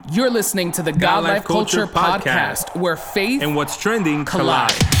You're listening to the God Life Culture Podcast, where faith and what's trending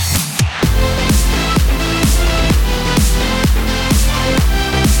collide.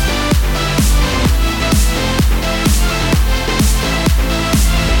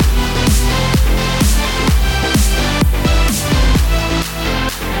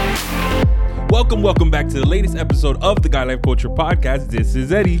 Welcome back to the latest episode of the God Life Culture Podcast. This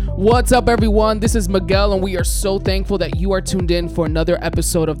is Eddie. What's up, everyone? This is Miguel, and we are so thankful that you are tuned in for another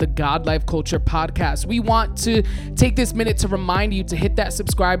episode of the God Life Culture Podcast. We want to take this minute to remind you to hit that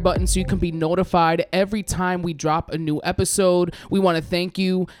subscribe button so you can be notified every time we drop a new episode. We want to thank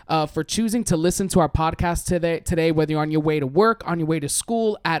you for choosing to listen to our podcast today, whether you're on your way to work, on your way to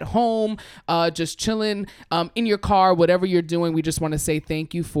school, at home, just chilling in your car, whatever you're doing. We just want to say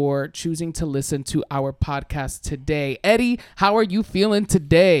thank you for choosing to listen to our podcast today. Eddie, how are you feeling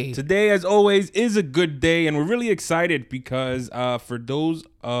today? Today, as always, is a good day, and we're really excited because for those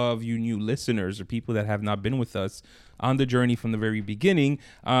of you new listeners or people that have not been with us on the journey from the very beginning,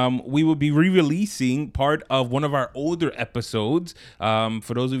 we will be re-releasing part of one of our older episodes.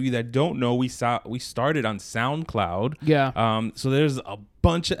 For those of you that don't know, we started on SoundCloud. Yeah. So there's a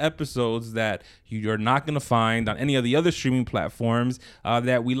bunch of episodes that you're not going to find on any of the other streaming platforms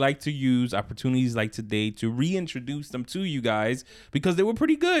that we like to use opportunities like today to reintroduce them to you guys because they were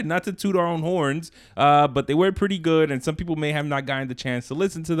pretty good. Not to toot our own horns, but they were pretty good, and some people may have not gotten the chance to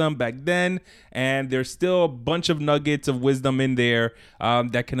listen to them back then, and there's still a bunch of nuggets of wisdom in there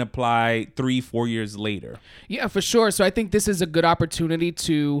that can apply 3-4 years later. Yeah, for sure. So I think this is a good opportunity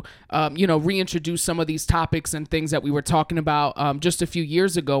to reintroduce some of these topics and things that we were talking about just a few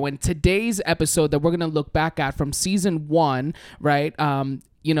years ago. And today's episode that we're going to look back at from season 1, right?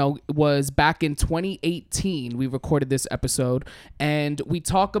 Was back in 2018. We recorded this episode, and we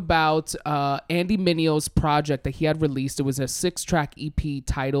talk about Andy Mineo's project that he had released. It was a 6-track EP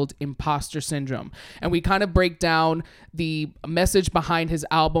titled Imposter Syndrome, and we kind of break down the message behind his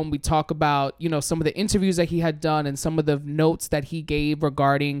album. We talk about some of the interviews that he had done and some of the notes that he gave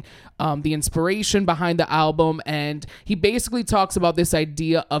regarding the inspiration behind the album, and he basically talks about this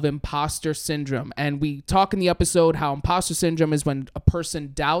idea of imposter syndrome. And we talk in the episode how imposter syndrome is when a person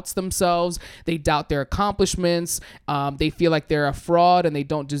doubts themselves, they doubt their accomplishments, they feel like they're a fraud and they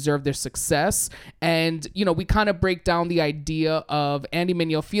don't deserve their success. And we kind of break down the idea of Andy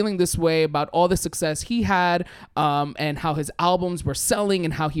Mineo feeling this way about all the success he had, and how his albums were selling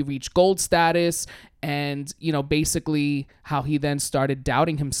and how he reached gold status, and basically how he then started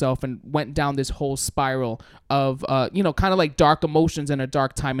doubting himself and went down this whole spiral of kind of like dark emotions and a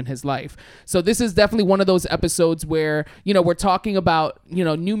dark time in his life. So this is definitely one of those episodes where we're talking about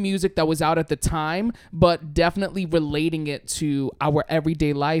new music that was out at the time, but definitely relating it to our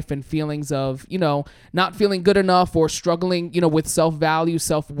everyday life and feelings of not feeling good enough or struggling with self-value,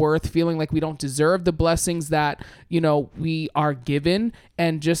 self-worth, feeling like we don't deserve the blessings that we are given,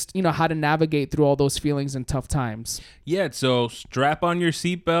 and just how to navigate through all those feelings and tough times. Yeah, so strap on your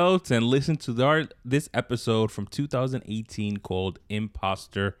seatbelts and listen to this episode from 2018 called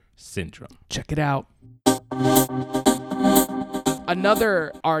Imposter Syndrome. Check it out.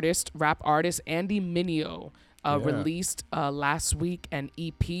 Another artist, rap artist, Andy Mineo, released last week an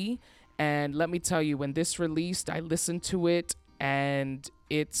EP. And let me tell you, when this released, I listened to it and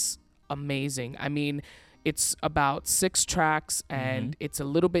it's amazing. I mean, it's about 6 tracks, and it's a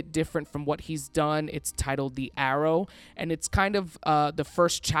little bit different from what he's done. It's titled The Arrow, and it's kind of the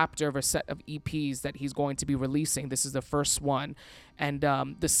first chapter of a set of EPs that he's going to be releasing. This is the first one. And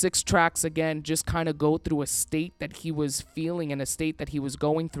the 6 tracks, again, just kind of go through a state that he was feeling and a state that he was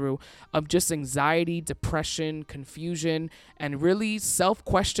going through of just anxiety, depression, confusion, and really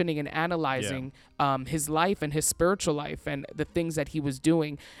self-questioning and analyzing his life and his spiritual life and the things that he was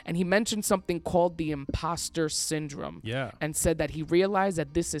doing. And he mentioned something called the imposter syndrome, and said that he realized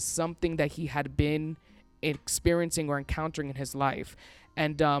that this is something that he had been experiencing or encountering in his life.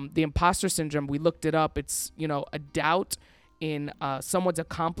 And the imposter syndrome, we looked it up. It's, a doubt in someone's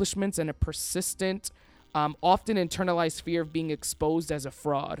accomplishments and a persistent, often internalized fear of being exposed as a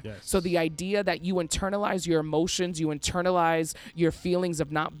fraud. Yes. So the idea that you internalize your emotions, you internalize your feelings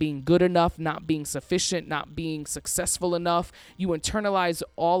of not being good enough, not being sufficient, not being successful enough, you internalize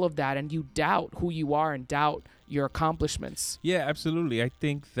all of that and you doubt who you are and doubt your accomplishments. Yeah, absolutely. I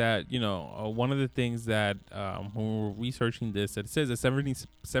think that, one of the things that when we're researching this, it says that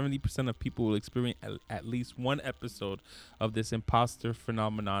 70% of people will experience at least one episode of this imposter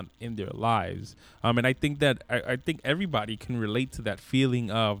phenomenon in their lives. And I think that I think everybody can relate to that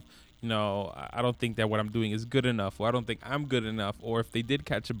feeling of, I don't think that what I'm doing is good enough, or I don't think I'm good enough, or if they did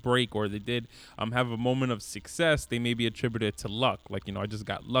catch a break, or they did have a moment of success, they may be attributed to luck. Like, I just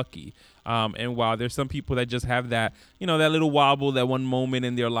got lucky. And while there's some people that just have that, that little wobble, that one moment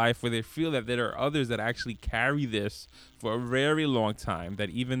in their life where they feel that there are others that actually carry this for a very long time,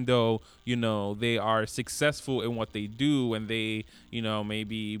 that even though, they are successful in what they do, and they,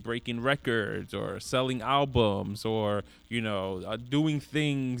 maybe breaking records or selling albums, or, doing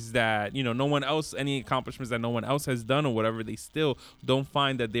things that, no one else, any accomplishments that no one else has done or whatever, they still don't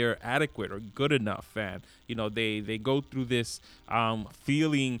find that they're adequate or good enough. And, they go through this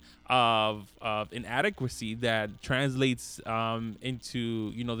feeling of inadequacy that translates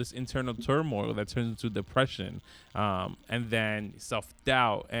into, this internal turmoil that turns into depression, and then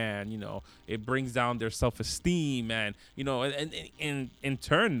self-doubt, and, it brings down their self-esteem, and, and in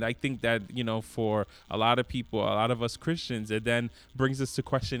turn, I think that, for a lot of people, a lot of us Christians, it then brings us to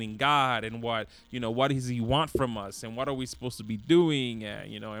questioning God, and what does he want from us, and what are we supposed to be doing,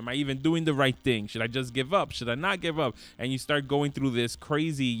 and, am I even doing the right thing? Should I just give up? Should I not give up? And you start going through this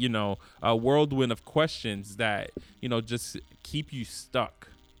crazy, whirlwind of questions that, just keep you stuck.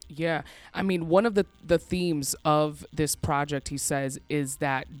 Yeah. I mean, one of the themes of this project, he says, is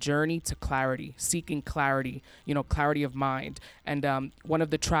that journey to clarity, seeking clarity, clarity of mind. And one of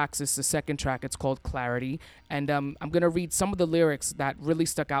the tracks is the second track. It's called Clarity. And I'm going to read some of the lyrics that really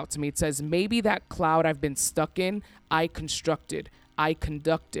stuck out to me. It says, maybe that cloud I've been stuck in, I constructed, I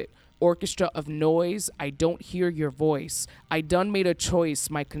conducted. Orchestra of noise, I don't hear your voice. I done made a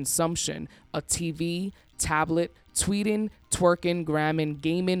choice, my consumption, a TV, tablet, tweeting, twerking, gramming,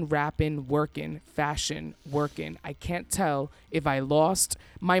 gaming, rapping, working, fashion, working. I can't tell if I lost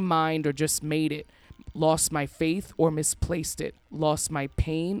my mind or just made it. Lost my faith or misplaced it. Lost my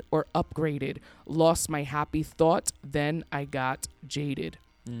pain or upgraded. Lost my happy thought, then I got jaded.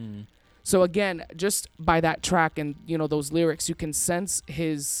 So again, just by that track and, those lyrics, you can sense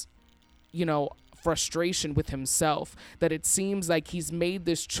his frustration with himself, that it seems like he's made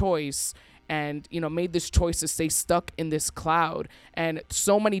this choice and, made this choice to stay stuck in this cloud, and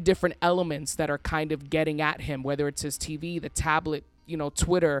so many different elements that are kind of getting at him, whether it's his TV, the tablet,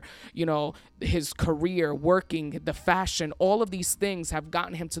 Twitter, his career, working, the fashion, all of these things have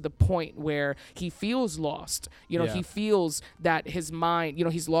gotten him to the point where he feels lost. He feels that his mind,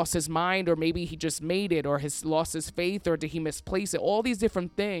 he's lost his mind, or maybe he just made it, or has lost his faith, or did he misplace it? All these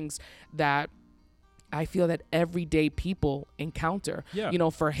different things that I feel that everyday people encounter.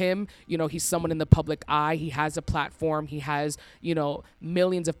 For him, he's someone in the public eye. He has a platform. He has,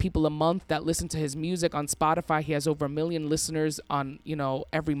 millions of people a month that listen to his music on Spotify. He has over 1 million listeners on,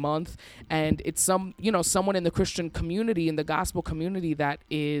 every month. And it's someone in the Christian community, in the gospel community, that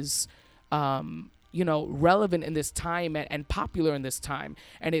is, relevant in this time and popular in this time.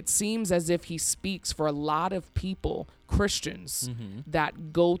 And it seems as if he speaks for a lot of people, Christians,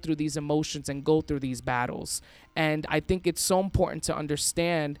 that go through these emotions and go through these battles. And I think it's so important to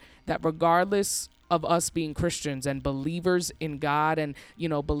understand that regardless of us being Christians and believers in God, and,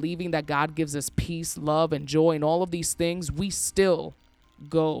 believing that God gives us peace, love, and joy, and all of these things, we still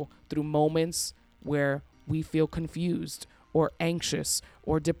go through moments where we feel confused, or anxious,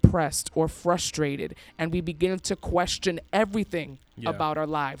 or depressed, or frustrated, and we begin to question everything about our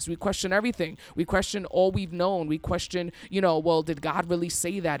lives. We question everything. We question all we've known. We question, well, did God really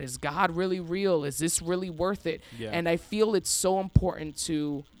say that? Is God really real? Is this really worth it? And I feel it's so important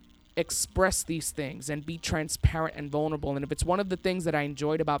to express these things and be transparent and vulnerable. And if it's one of the things that I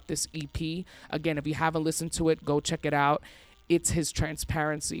enjoyed about this EP, again, if you haven't listened to it, go check it out. It's his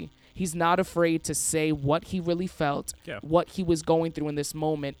transparency. He's not afraid to say what he really felt, what he was going through in this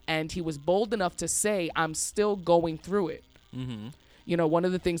moment. And he was bold enough to say, I'm still going through it. One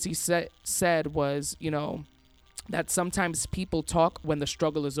of the things he said was, that sometimes people talk when the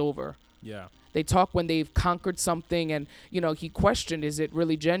struggle is over. They talk when they've conquered something. And, he questioned, is it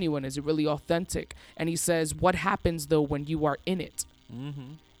really genuine? Is it really authentic? And he says, what happens, though, when you are in it?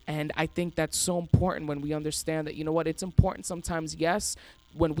 And I think that's so important when we understand that, it's important sometimes, yes,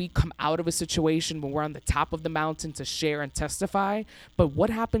 when we come out of a situation, when we're on the top of the mountain, to share and testify. But what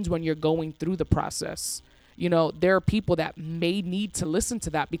happens when you're going through the process? There are people that may need to listen to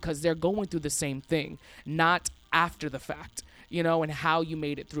that because they're going through the same thing, not after the fact, and how you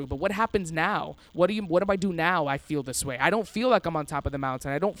made it through. But what happens now? What do I do now? I feel this way. I don't feel like I'm on top of the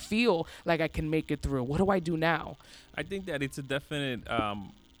mountain. I don't feel like I can make it through. What do I do now? I think that it's a definite,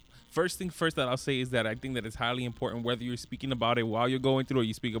 first thing first that I'll say is that I think that it's highly important whether you're speaking about it while you're going through or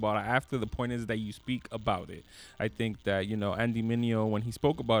you speak about it after. The point is that you speak about it. I think that, Andy Mineo, when he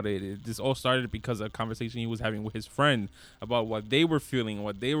spoke about it, this all started because of a conversation he was having with his friend about what they were feeling,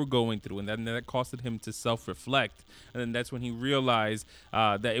 what they were going through, and then that caused him to self-reflect. And then that's when he realized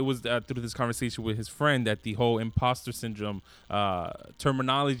that it was through this conversation with his friend that the whole imposter syndrome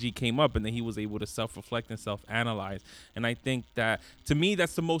terminology came up, and then he was able to self-reflect and self-analyze. And I think that, to me,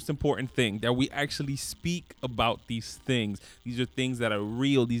 that's the most important thing, that we actually speak about these things. These are things that are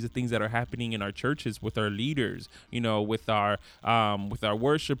real. These are things that are happening in our churches with our leaders, with our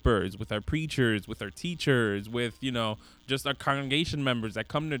worshipers, with our preachers, with our teachers, with, just our congregation members that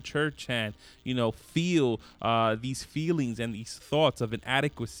come to church and, feel these feelings and these thoughts of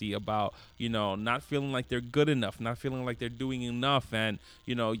inadequacy about, not feeling like they're good enough, not feeling like they're doing enough. And,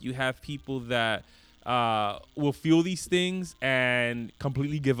 you have people that will feel these things and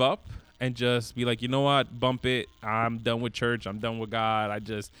completely give up and just be like, you know what, bump it. I'm done with church. I'm done with God.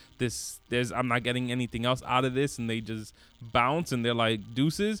 I'm not getting anything else out of this. And they just bounce and they're like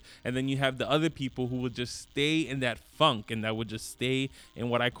deuces. And then you have the other people who would just stay in that funk and that would just stay in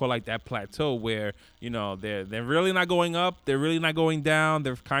what I call like that plateau where, they're really not going up. They're really not going down.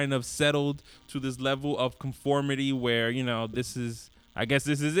 They're kind of settled to this level of conformity where, I guess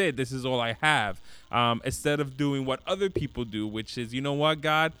this is it. This is all I have. Instead of doing what other people do, which is, you know what,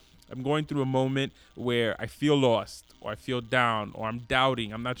 God, I'm going through a moment where I feel lost or I feel down or I'm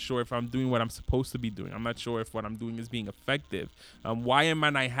doubting. I'm not sure if I'm doing what I'm supposed to be doing. I'm not sure if what I'm doing is being effective. Why am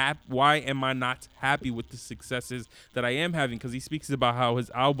I not happy? Why am I not happy with the successes that I am having? Because he speaks about how his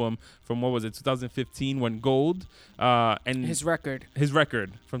album from 2015 went gold, and his record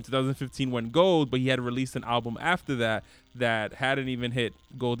from 2015 went gold, but he had released an album after that hadn't even hit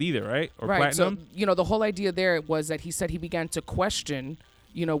gold either, right? Or right. platinum. So the whole idea there was that he said he began to question,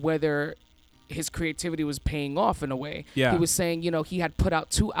 whether his creativity was paying off in a way. Yeah. He was saying, he had put out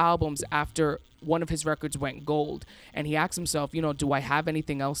 2 albums after one of his records went gold. And he asked himself, do I have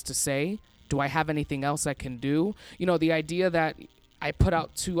anything else to say? Do I have anything else I can do? The idea that I put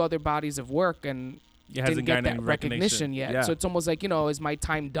out 2 other bodies of work and didn't get that recognition yet. Yeah. So it's almost like, is my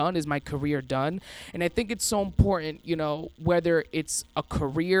time done? Is my career done? And I think it's so important, whether it's a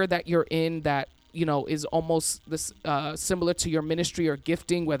career that you're in that, is almost this similar to your ministry or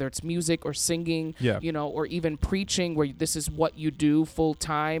gifting, whether it's music or singing, or even preaching, where this is what you do full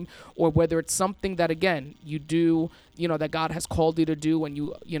time, or whether it's something that, again, you do, that God has called you to do and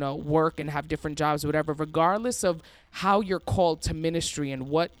you work and have different jobs, whatever, regardless of how you're called to ministry and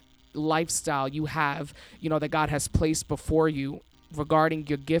what lifestyle you have, that God has placed before you regarding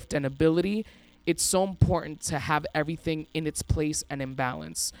your gift and ability. It's so important to have everything in its place and in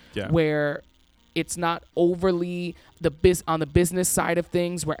balance, where it's not overly on the business side of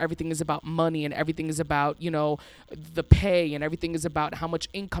things where everything is about money and everything is about, the pay and everything is about how much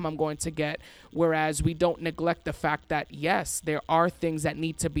income I'm going to get. Whereas we don't neglect the fact that, yes, there are things that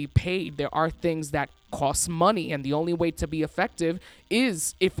need to be paid. There are things that cost money. And the only way to be effective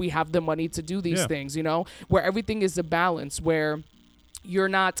is if we have the money to do these things, where everything is a balance, where you're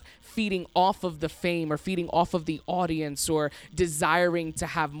not feeding off of the fame or feeding off of the audience or desiring to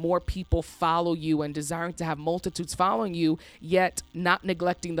have more people follow you and desiring to have multitudes following you, yet not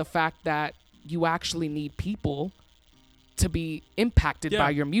neglecting the fact that you actually need people to be impacted by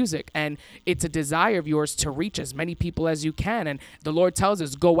your music. And it's a desire of yours to reach as many people as you can. And the Lord tells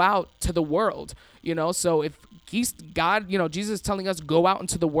us, go out to the world, so if God, Jesus is telling us go out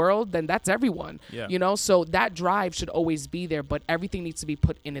into the world, then that's everyone, so that drive should always be there, but everything needs to be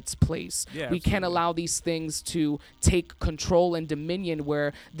put in its place. We can't allow these things to take control and dominion,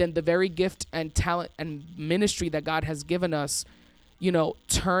 where then the very gift and talent and ministry that God has given us,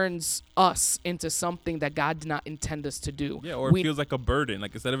 turns us into something that God did not intend us to do. Yeah, or it feels like a burden,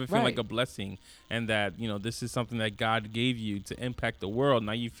 like instead of it feeling like a blessing, and that, this is something that God gave you to impact the world.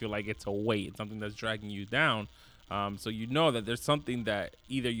 Now you feel like it's a weight, it's something that's dragging you down. So that there's something that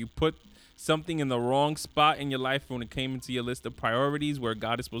either you put something in the wrong spot in your life when it came into your list of priorities, where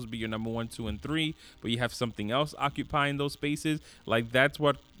God is supposed to be your number 1, 2, and 3, but you have something else occupying those spaces. Like that's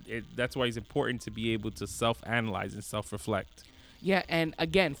why it's important to be able to self-analyze and self-reflect. Yeah, and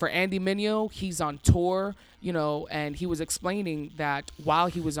again, for Andy Mineo, he's on tour, and he was explaining that while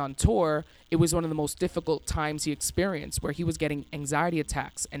he was on tour, it was one of the most difficult times he experienced, where he was getting anxiety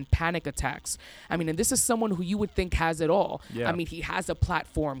attacks and panic attacks. I mean, and this is someone who you would think has it all. Yeah. I mean, he has a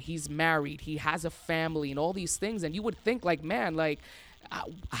platform, he's married, he has a family and all these things, and you would think like, man, like,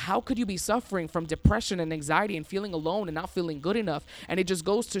 how could you be suffering from depression and anxiety and feeling alone and not feeling good enough? And it just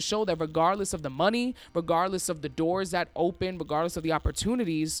goes to show that regardless of the money, regardless of the doors that open, regardless of the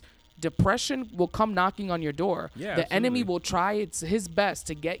opportunities, depression will come knocking on your door. Yeah, the enemy absolutely. will try his best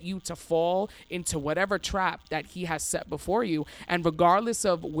to get you to fall into whatever trap that he has set before you. And regardless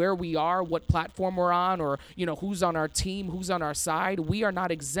of where we are, what platform we're on, or who's on our team, who's on our side, we are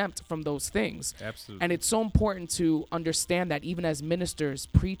not exempt from those things. Absolutely. And it's so important to understand that even as ministers,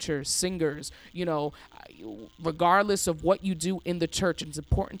 preachers, singers, regardless of what you do in the church, it's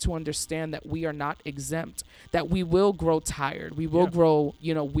important to understand that we are not exempt, that we will grow tired, we will grow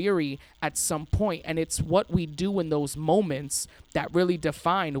weary at some point, and it's what we do in those moments that really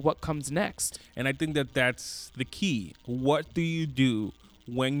define what comes next. And I think that that's the key. What do you do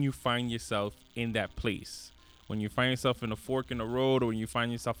when you find yourself in that place? When you find yourself in a fork in the road, or when you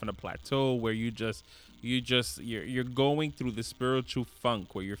find yourself in a plateau where you're going through the spiritual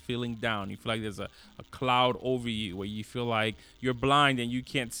funk, where you're feeling down, you feel like there's a cloud over you, where you feel like you're blind and you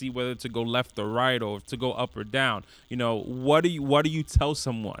can't see whether to go left or right, or to go up or down. What do you tell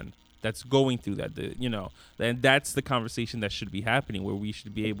someone that's going through that? And that's the conversation that should be happening, where we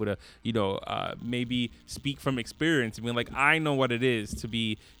should be able to maybe speak from experience and be like, I know what it is to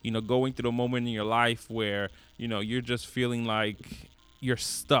be going through a moment in your life where you're just feeling like you're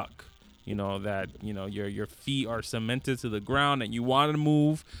stuck, that your feet are cemented to the ground, and you want to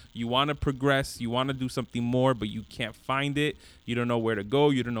move, you want to progress, you want to do something more, but you can't find it. You don't know where to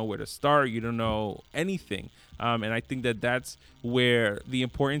go, you don't know where to start, you don't know anything. And I think that that's where the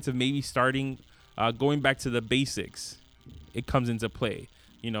importance of maybe starting going back to the basics, it comes into play.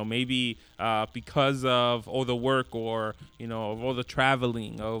 Maybe because of all the work, or of all the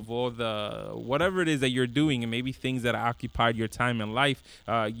traveling, of all the whatever it is that you're doing, and maybe things that occupied your time in life,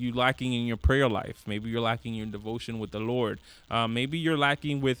 you lacking in your prayer life. Maybe you're lacking in devotion with the Lord. Maybe you're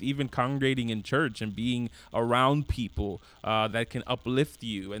lacking with even congregating in church and being around people that can uplift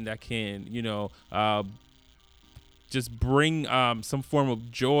you and that can just bring some form of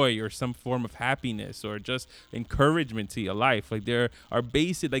joy, or some form of happiness, or just encouragement to your life. Like, there are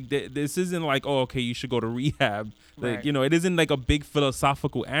basic, like this isn't like, oh, okay, you should go to rehab. Like, Right. it isn't like a big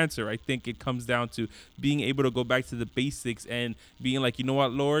philosophical answer. I think it comes down to being able to go back to the basics and being like, you know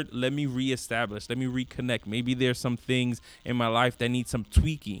what, Lord, let me reestablish, let me reconnect. Maybe there's some things in my life that need some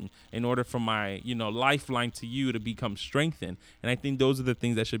tweaking in order for my, lifeline to you to become strengthened. And I think those are the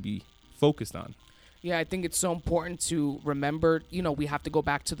things that should be focused on. Yeah, I think it's so important to remember, we have to go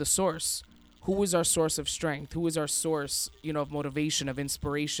back to the source. Who is our source of strength? Who is our source, of motivation, of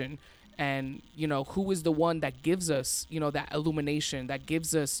inspiration? And, who is the one that gives us, that illumination, that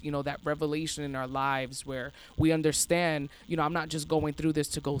gives us, that revelation in our lives, where we understand, I'm not just going through this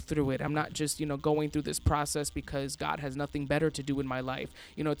to go through it. I'm not just, going through this process because God has nothing better to do in my life.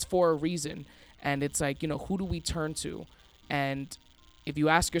 It's for a reason. And it's like, who do we turn to? And if you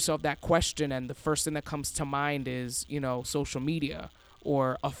ask yourself that question, and the first thing that comes to mind is, social media,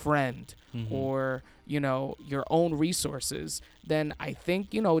 or a friend, or, your own resources, then I think,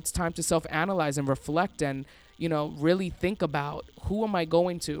 it's time to self-analyze and reflect, and, really think about, who am I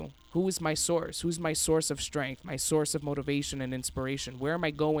going to? Who is my source? Who's my source of strength, my source of motivation and inspiration? Where am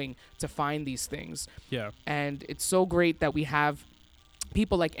I going to find these things? Yeah. And it's so great that we have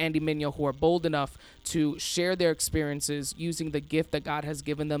people like Andy Mineo who are bold enough to share their experiences using the gift that God has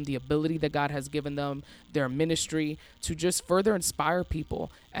given them, the ability that God has given them, their ministry, to just further inspire people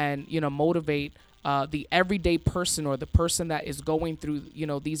and, motivate the everyday person, or the person that is going through,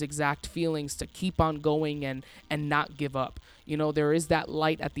 these exact feelings, to keep on going and not give up. There is that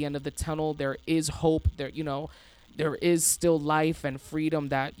light at the end of the tunnel. There is hope. There is still life and freedom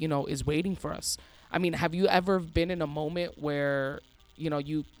that, is waiting for us. I mean, have you ever been in a moment where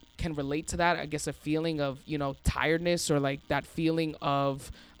you can relate to that? I guess a feeling of, tiredness, or like that feeling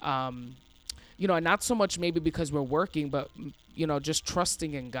of, and not so much maybe because we're working, but, just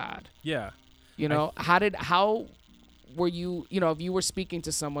trusting in God. Yeah. How were you, if you were speaking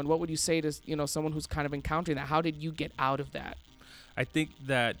to someone, what would you say to, someone who's kind of encountering that? How did you get out of that? I think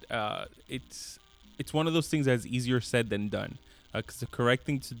that it's one of those things that's easier said than done. Because the correct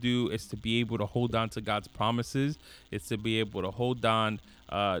thing to do is to be able to hold on to God's promises. It's to be able to hold on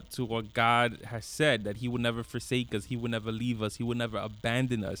to what God has said, that he will never forsake us, he will never leave us, he will never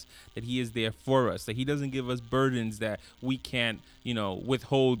abandon us, that he is there for us, that he doesn't give us burdens that we can't,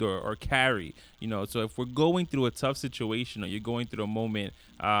 withhold or carry. So if we're going through a tough situation, or you're going through a moment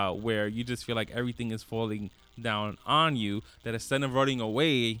where you just feel like everything is falling down on you, that instead of running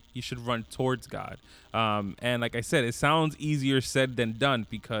away, you should run towards God. And like I said, it sounds easier said than done,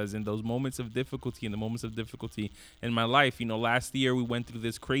 because in those moments of difficulty, in my life, last year we went through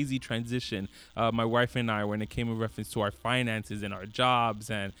this crazy transition, my wife and I, when it came in reference to our finances and our jobs,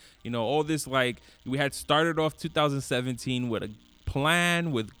 and all this, like, we had started off 2017 with a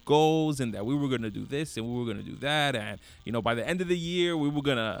plan with goals, and that we were going to do this and we were going to do that. And, you know, by the end of the year, we were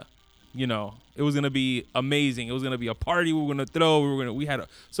going to, you know, it was going to be amazing. It was going to be a party we were going to throw. We had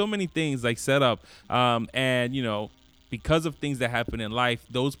so many things like set up. And, you know, because of things that happen in life,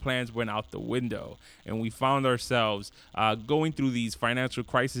 those plans went out the window, and we found ourselves going through these financial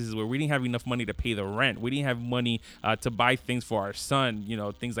crises where we didn't have enough money to pay the rent. We didn't have money to buy things for our son, you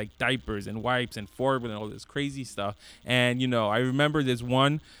know, things like diapers and wipes and formula and all this crazy stuff. And, you know, I remember there's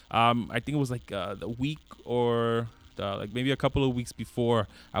one, I think it was like the week or like maybe a couple of weeks before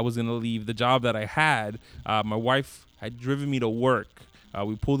I was going to leave the job that I had. My wife had driven me to work.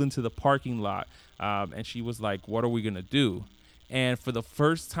 We pulled into the parking lot. And she was like, what are we going to do? And for the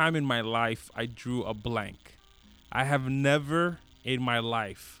first time in my life, I drew a blank. I have never in my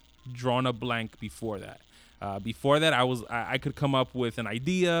life drawn a blank before that. Before that, I could come up with an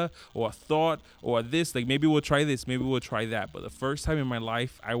idea or a thought or this, like maybe we'll try this, maybe we'll try that. But the first time in my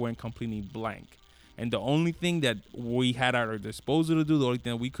life, I went completely blank. And the only thing that we had at our disposal to do, the only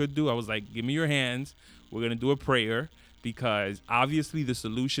thing that we could do, I was like, give me your hands. We're going to do a prayer, because obviously the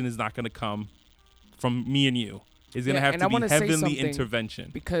solution is not going to come from me and you. It's going to have to be heavenly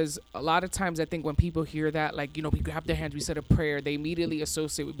intervention. Because a lot of times I think when people hear that, like, you know, we grab their hands, we said a prayer, they immediately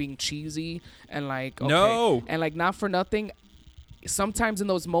associate with being cheesy and like, okay. No. And like, not for nothing, sometimes in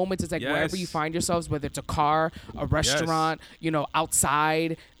those moments, it's like wherever you find yourselves, whether it's a car, a restaurant, you know,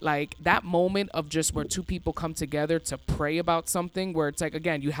 outside, like that moment of just where two people come together to pray about something, where it's like,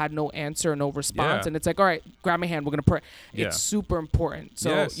 again, you had no answer, no response, and it's like, all right, grab my hand, we're gonna pray. It's super important.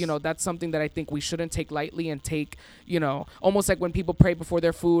 So you know, that's something that I think we shouldn't take lightly, and take, you know, almost like when people pray before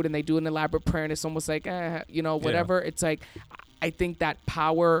their food and they do an elaborate prayer and it's almost like, you know, whatever. It's like, I think that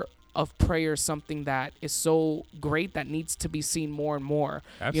power of prayer is something that is so great that needs to be seen more and more.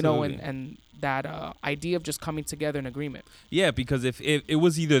 Absolutely. You know, and that idea of just coming together in agreement. Yeah, because if it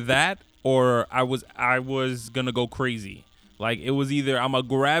was either that or I was gonna go crazy. Like, it was either I'm gonna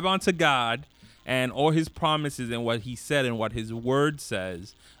grab onto God and all his promises and what he said and what his word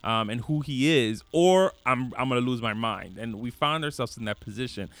says, and who he is, or I'm gonna lose my mind. And we found ourselves in that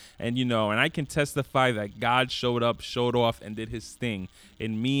position. And, you know, and I can testify that God showed up, showed off, and did his thing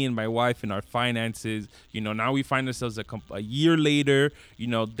in me and my wife and our finances. You know, now we find ourselves a year later, you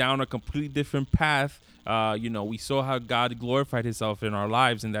know, down a completely different path. You know, we saw how God glorified himself in our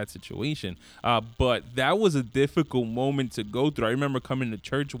lives in that situation. But that was a difficult moment to go through. I remember coming to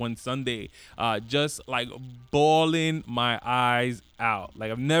church one Sunday, just like bawling my eyes out.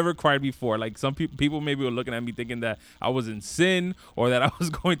 Like, I've never cried before. Like, some people maybe were looking at me thinking that I was in sin or that I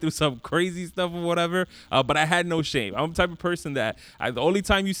was going through some crazy stuff or whatever. But I had no shame. I'm the type of person that the only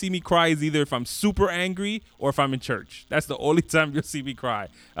time you see me cry is either if I'm super angry or if I'm in church. That's the only time you'll see me cry.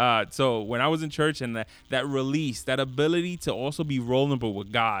 So when I was in church, and that release, that ability to also be vulnerable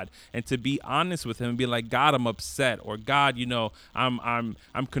with God and to be honest with him and be like, God, I'm upset, or God, you know, I'm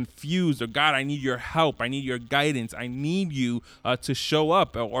confused, or God, I need your help. I need your guidance. I need you to show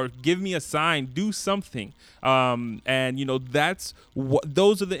up, or give me a sign, do something. And, you know,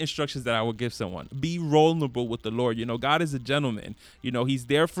 those are the instructions that I would give someone. Be vulnerable with the Lord. You know, God is a gentleman. You know, he's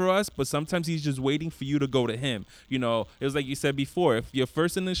there for us, but sometimes he's just waiting for you to go to him. You know, it was like you said before, if your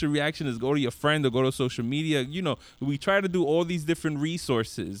first initial reaction is go to your friend or go to social media, you know, we try to do all these different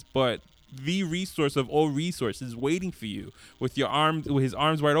resources, but the resource of all resources is waiting for you with his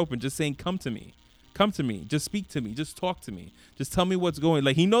arms wide open, just saying, come to me. Come to me. Just speak to me. Just talk to me. Just tell me what's going.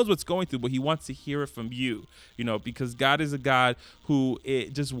 Like, he knows what's going through, but he wants to hear it from you, you know, because God is a God who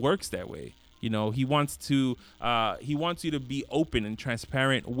it just works that way. You know, he wants you to be open and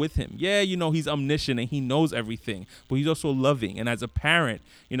transparent with him. Yeah, you know, he's omniscient and he knows everything, but he's also loving. And as a parent,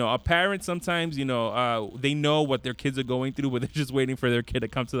 you know, a parent sometimes, you know, they know what their kids are going through, but they're just waiting for their kid to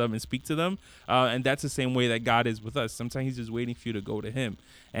come to them and speak to them. And that's the same way that God is with us. Sometimes he's just waiting for you to go to him.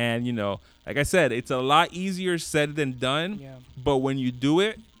 And, you know, like I said, it's a lot easier said than done, but when you do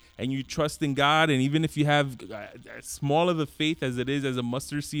it, and you trust in God, and even if you have as small of a faith as it is as a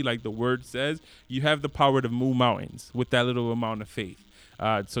mustard seed, like the word says, you have the power to move mountains with that little amount of faith.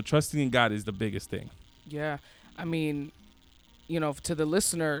 So trusting in God is the biggest thing. Yeah. I mean, you know, to the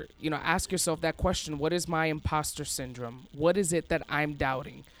listener, you know, ask yourself that question. What is my imposter syndrome? What is it that I'm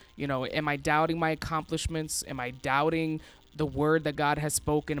doubting? You know, am I doubting my accomplishments? Am I doubting the word that God has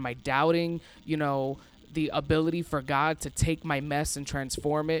spoken? Am I doubting, you know, the ability for God to take my mess and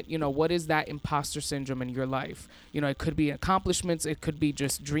transform it. You know, what is that imposter syndrome in your life? You know, it could be accomplishments. It could be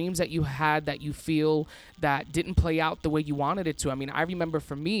just dreams that you had that you feel that didn't play out the way you wanted it to. I mean, I remember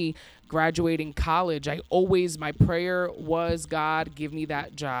for me, graduating college, my prayer was, God, give me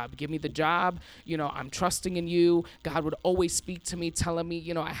that job. Give me the job. You know, I'm trusting in you. God would always speak to me, telling me,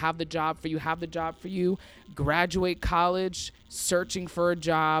 you know, I have the job for you, have the job for you. Graduate college, searching for a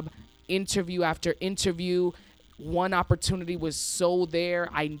job, interview after interview. One opportunity was so there.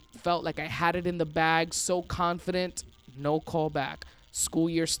 I felt like I had it in the bag, so confident. No call back. School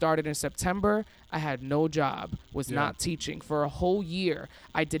year started in September. I had no job, was not teaching for a whole year.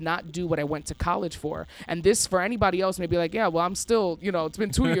 I did not do what I went to college for. And this, for anybody else, may be like, yeah, well, I'm still, you know, it's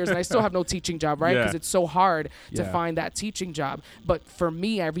been 2 years and I still have no teaching job, right? Because it's so hard to find that teaching job. But for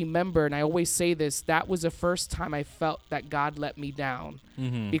me, I remember, and I always say this, that was the first time I felt that God let me down,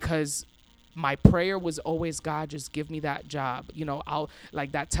 because my prayer was always, God, just give me that job. You know, I'll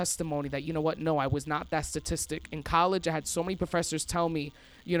like that testimony that, you know what? No, I was not that statistic. In college, I had so many professors tell me,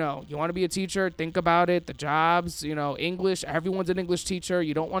 you know, you want to be a teacher? Think about it. The jobs, you know, English, everyone's an English teacher.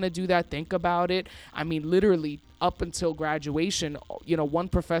 You don't want to do that. Think about it. I mean, literally up until graduation, you know, one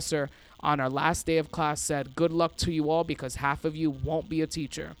professor on our last day of class said, good luck to you all because half of you won't be a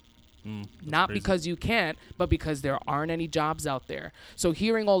teacher. Not crazy. Because you can't, but because there aren't any jobs out there. So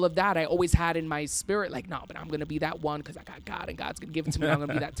hearing all of that, I always had in my spirit, like, no, but I'm going to be that one because I got God and God's going to give it to me. I'm going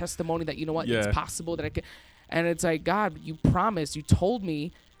to be that testimony that, you know what, it's possible that I can. And it's like, God, you promised, you told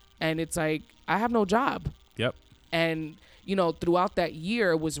me. And it's like, I have no job. Yep. And, you know, throughout that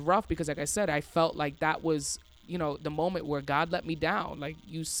year, it was rough because, like I said, I felt like that was, you know, the moment where God let me down. Like,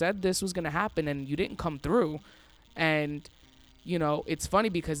 you said this was going to happen and you didn't come through. And, you know, it's funny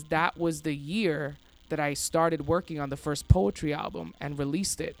because that was the year that I started working on the first poetry album and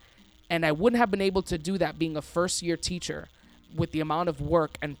released it. And I wouldn't have been able to do that being a first-year teacher with the amount of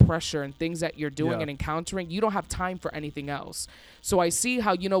work and pressure and things that you're doing and encountering. You don't have time for anything else. So I see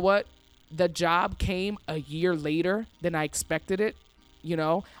how, you know what, the job came a year later than I expected it. You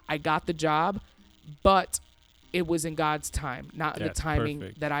know, I got the job, but it was in God's time, not in the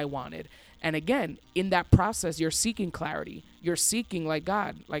timing that I wanted. And again, in that process, you're seeking clarity. You're seeking, like,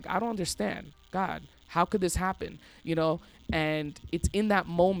 God, like, I don't understand. God, how could this happen? You know, and it's in that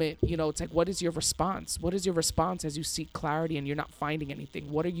moment, you know, it's like, what is your response? What is your response as you seek clarity and you're not finding anything?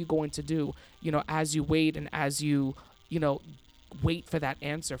 What are you going to do, you know, as you wait and as you know, wait for that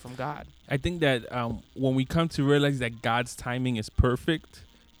answer from God? I think that when we come to realize that God's timing is perfect,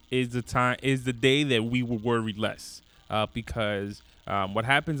 is the day that we will worry less, because what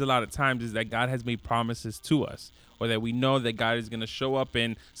happens a lot of times is that God has made promises to us, or that we know that God is going to show up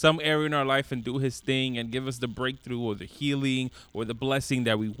in some area in our life and do his thing and give us the breakthrough or the healing or the blessing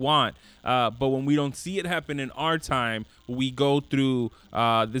that we want. But when we don't see it happen in our time, we go through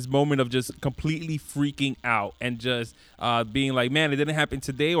this moment of just completely freaking out and just being like, man, it didn't happen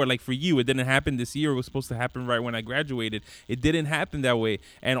today. Or like for you, it didn't happen this year. It was supposed to happen right when I graduated. It didn't happen that way.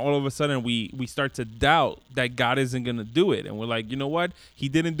 And all of a sudden we start to doubt that God isn't going to do it. And we're like, you know what? He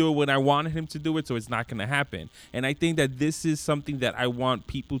didn't do it when I wanted him to do it, so it's not going to happen. And I think that this is something that I want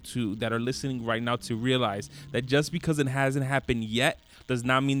people that are listening right now to realize, that just because it hasn't happened yet does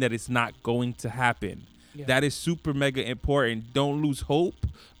not mean that it's not going to happen. Yeah. That is super mega important. Don't lose hope.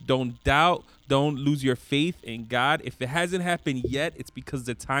 Don't doubt. Don't lose your faith in God. If it hasn't happened yet, it's because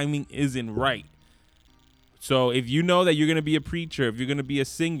the timing isn't right. So if you know that you're going to be a preacher, if you're going to be a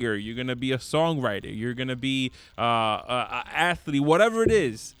singer, you're going to be a songwriter, you're going to be an athlete, whatever it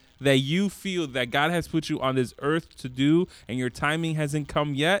is that you feel that God has put you on this earth to do and your timing hasn't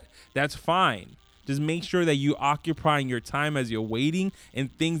come yet, that's fine. Just make sure that you occupying your time as you're waiting in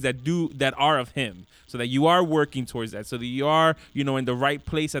things that are of him, so that you are working towards that, so that you are, you know, in the right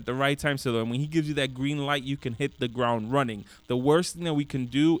place at the right time, so that when he gives you that green light, you can hit the ground running. The worst thing that we can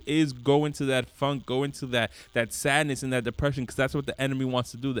do is go into that funk, go into that sadness and that depression, because that's what the enemy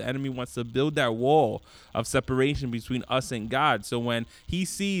wants to do. The enemy wants to build that wall of separation between us and God. So when he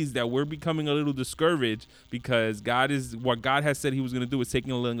sees that we're becoming a little discouraged because what God has said he was going to do is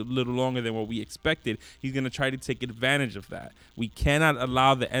taking a little longer than what we expected, he's going to try to take advantage of that. We cannot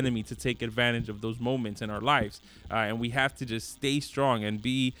allow the enemy to take advantage of those moments in our lives. And we have to just stay strong and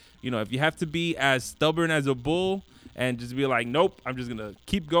be, you know, if you have to be as stubborn as a bull and just be like, nope, I'm just going to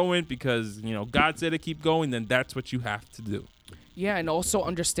keep going because, you know, God said to keep going, then that's what you have to do. Yeah, and also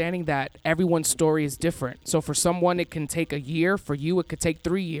understanding that everyone's story is different. So for someone, it can take a year. For you, it could take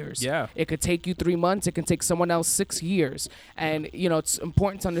 3 years. Yeah. It could take you 3 months. It can take someone else 6 years. And, you know, it's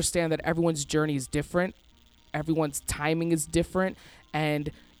important to understand that everyone's journey is different. Everyone's timing is different.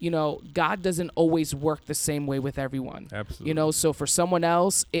 And, God doesn't always work the same way with everyone. Absolutely. So for someone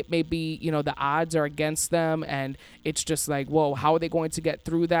else, it may be, the odds are against them, and it's just like, whoa, how are they going to get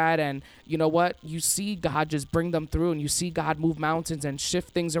through that? And you know what? You see God just bring them through, and you see God move mountains and shift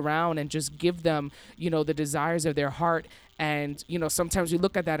things around and just give them, the desires of their heart. And, sometimes we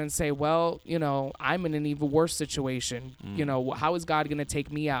look at that and say, well, I'm in an even worse situation. How is God going to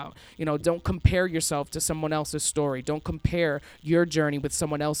take me out? Don't compare yourself to someone else's story. Don't compare your journey with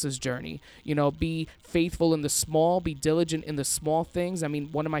someone else's journey. Be faithful in the small, be diligent in the small things. I mean,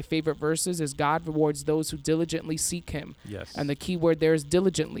 one of my favorite verses is God rewards those who diligently seek him. Yes. And the key word there is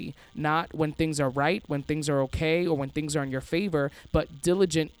diligently, not when things are right, when things are okay, or when things are in your favor, but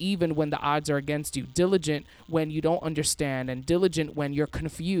diligent even when the odds are against you. Diligent when you don't understand, and diligent when you're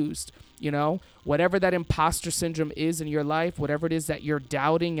confused. Whatever that imposter syndrome is in your life, whatever it is that you're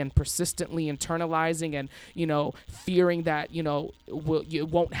doubting and persistently internalizing and, fearing that, it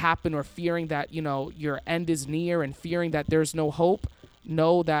won't happen, or fearing that, your end is near, and fearing that there's no hope,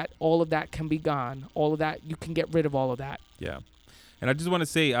 know that all of that can be gone. All of that, you can get rid of all of that. Yeah. And I just want to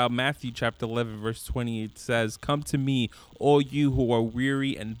say, Matthew chapter 11, verse 28 says, "Come to me, all you who are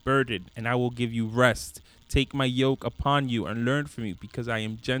weary and burdened, and I will give you rest. Take my yoke upon you and learn from me, because I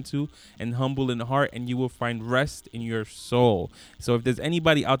am gentle and humble in heart, and you will find rest in your soul." So if there's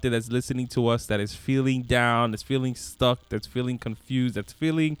anybody out there that's listening to us that is feeling down, that's feeling stuck, that's feeling confused, that's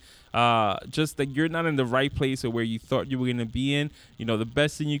feeling just that you're not in the right place or where you thought you were going to be in, the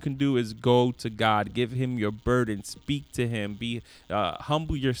best thing you can do is go to God. Give him your burden. Speak to him. Be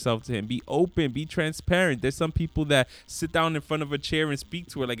humble yourself to him. Be open. Be transparent. There's some people that sit down in front of a chair and speak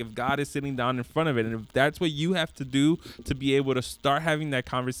to it like if God is sitting down in front of it. And if that's what you have to do to be able to start having that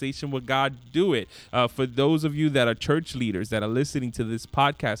conversation with God, do it. For those of you that are church leaders that are listening to this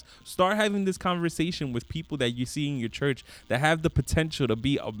podcast, start having this conversation with people that you see in your church that have the potential to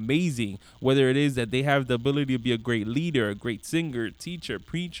be amazing. Whether it is that they have the ability to be a great leader, a great singer, teacher,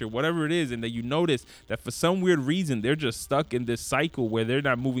 preacher, whatever it is, and that you notice that for some weird reason they're just stuck in this cycle where they're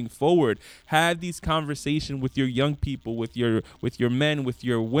not moving forward. Have these conversations with your young people, with your men, with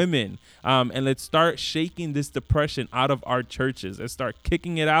your women, and let's start shaking this depression out of our churches. Let's start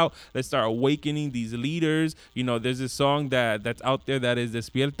kicking it out. Let's start awakening these leaders. There's this song that's out there that is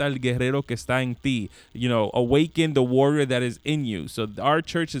 "Despierta el guerrero que está en ti." Awaken the warrior that is in you. So our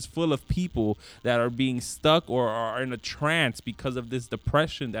church is full of people that are being stuck or are in a trance because of this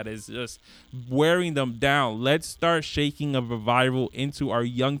depression that is just wearing them down. Let's start shaking a revival into our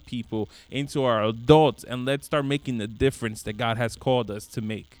young people, into our adults, and let's start making the difference that God has called us to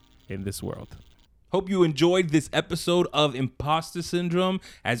make in this world. Hope you enjoyed this episode of Imposter Syndrome.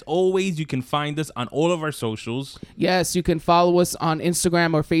 As always, you can find us on all of our socials. Yes, you can follow us on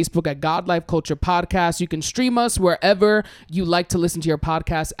Instagram or Facebook at God Life Culture Podcast. You can stream us wherever you like to listen to your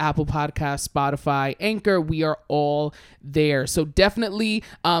podcast, Apple Podcasts, Spotify, Anchor. We are all there. So definitely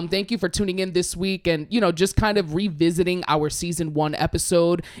thank you for tuning in this week and, just kind of revisiting our season 1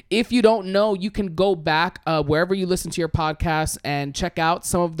 episode. If you don't know, you can go back wherever you listen to your podcast and check out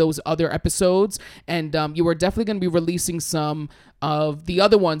some of those other episodes. And you are definitely going to be releasing some of the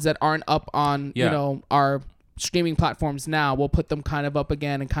other ones that aren't up on, our streaming platforms now. We'll put them kind of up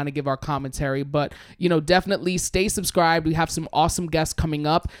again and kind of give our commentary. But, definitely stay subscribed. We have some awesome guests coming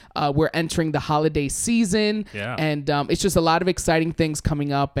up. We're entering the holiday season. Yeah. And it's just a lot of exciting things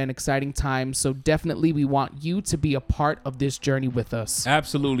coming up and exciting times. So definitely we want you to be a part of this journey with us.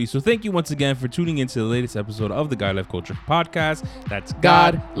 Absolutely. So thank you once again for tuning into the latest episode of the God Life Culture Podcast. That's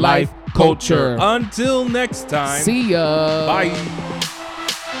God Life Culture. Until next time. See ya. Bye.